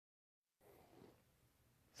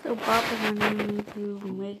So Bob is wanting to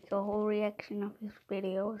make a whole reaction of his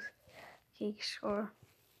videos. Okay, sure.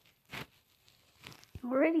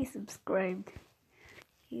 Already subscribed.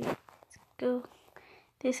 Okay, let's go.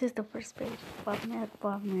 This is the first page. Bob Mad,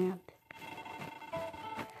 Bob Mad.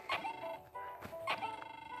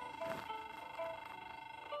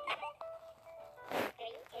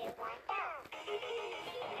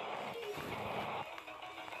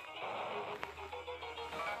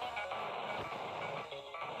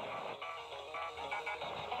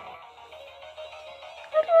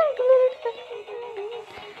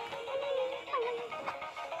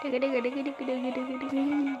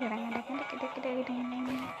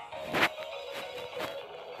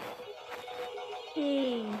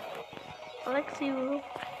 Hey, Alexi.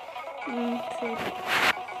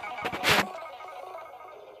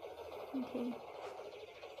 Okay,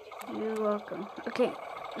 you're welcome. Okay,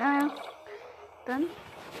 now done.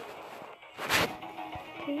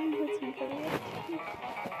 Okay, let's make a reaction.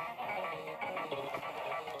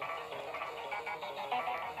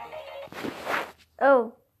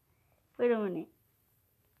 Oh, wait a minute.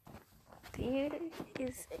 Here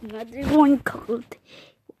is another one called.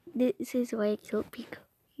 This is why I killed Pico.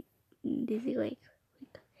 This is why I killed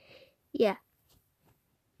Pico. Yeah.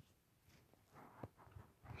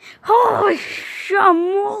 Holy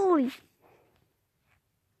shamoly!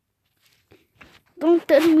 Don't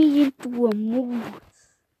turn me into a moose.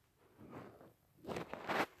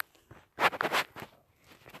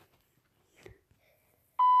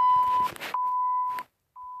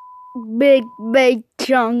 Big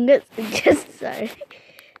chungus. Just sorry.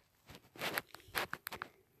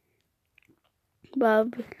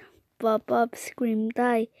 Bob screamed,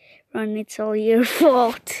 "Die! Run! It's all your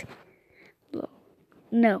fault."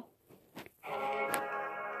 No.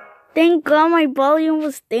 Thank God my volume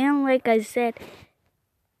was down. Like I said,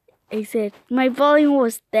 my volume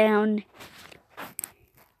was down.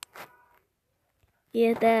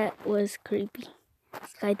 Yeah, that was creepy.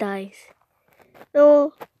 This guy dies.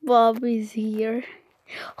 Oh, Bob is here.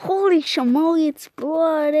 Holy shamoly, it's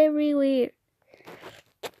blood everywhere.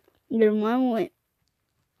 Your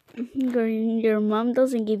mom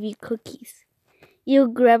doesn't give you cookies. You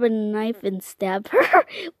grab a knife and stab her.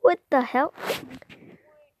 What the hell?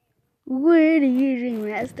 Weird using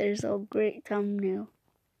master, so great thumbnail.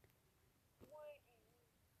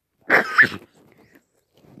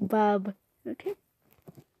 Bob. Okay.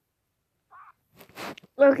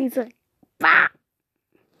 Look, he's like, bah!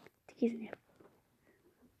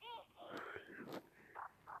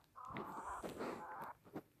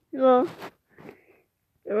 Well,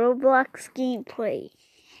 Roblox gameplay.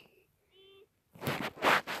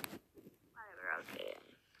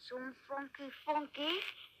 Some funky.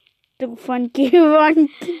 The funky one.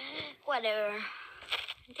 Whatever.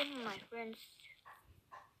 I think my friends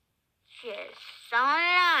yes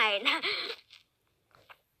online.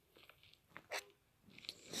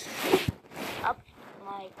 Up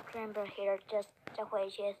my grandpa here just the way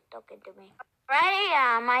she's talking to me. Ready?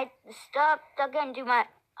 I might stop talking to my.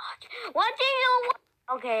 What do you want?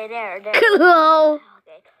 Okay, there. Cool.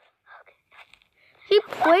 Okay. He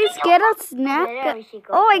plays Get a Snack. There she goes.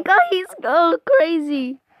 Oh my God, he's so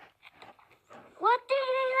crazy. What do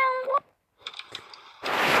you want?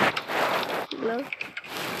 Hello.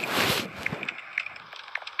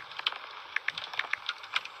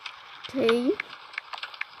 Okay.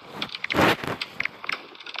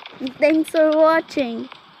 Thanks for watching.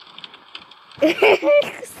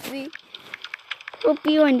 See. Hope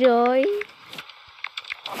you enjoy.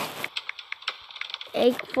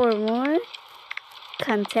 Egg for more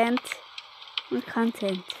content.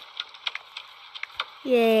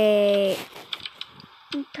 Yay.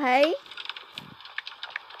 Okay.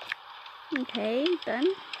 Okay, done.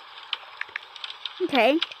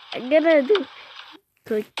 Okay, I'm gonna do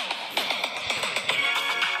quick.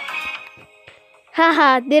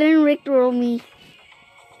 Haha, didn't rickroll me.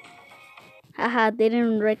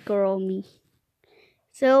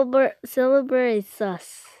 Silver is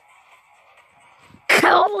sus.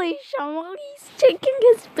 Holy shaman, he's shaking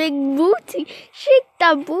his big booty. Shake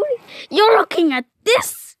that booty. You're looking at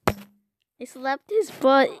this. I slapped his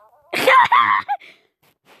butt.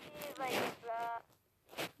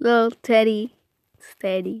 Little Teddy.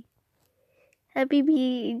 Steady. Happy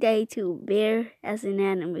birthday to Bear as an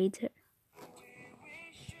animator.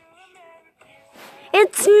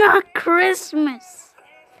 It's not Christmas.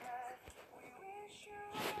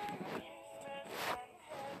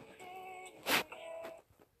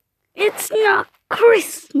 It's not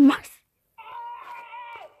Christmas.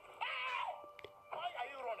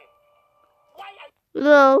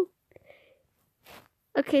 Hello.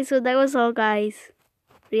 Okay, so that was all, guys.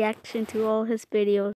 reaction to all his videos.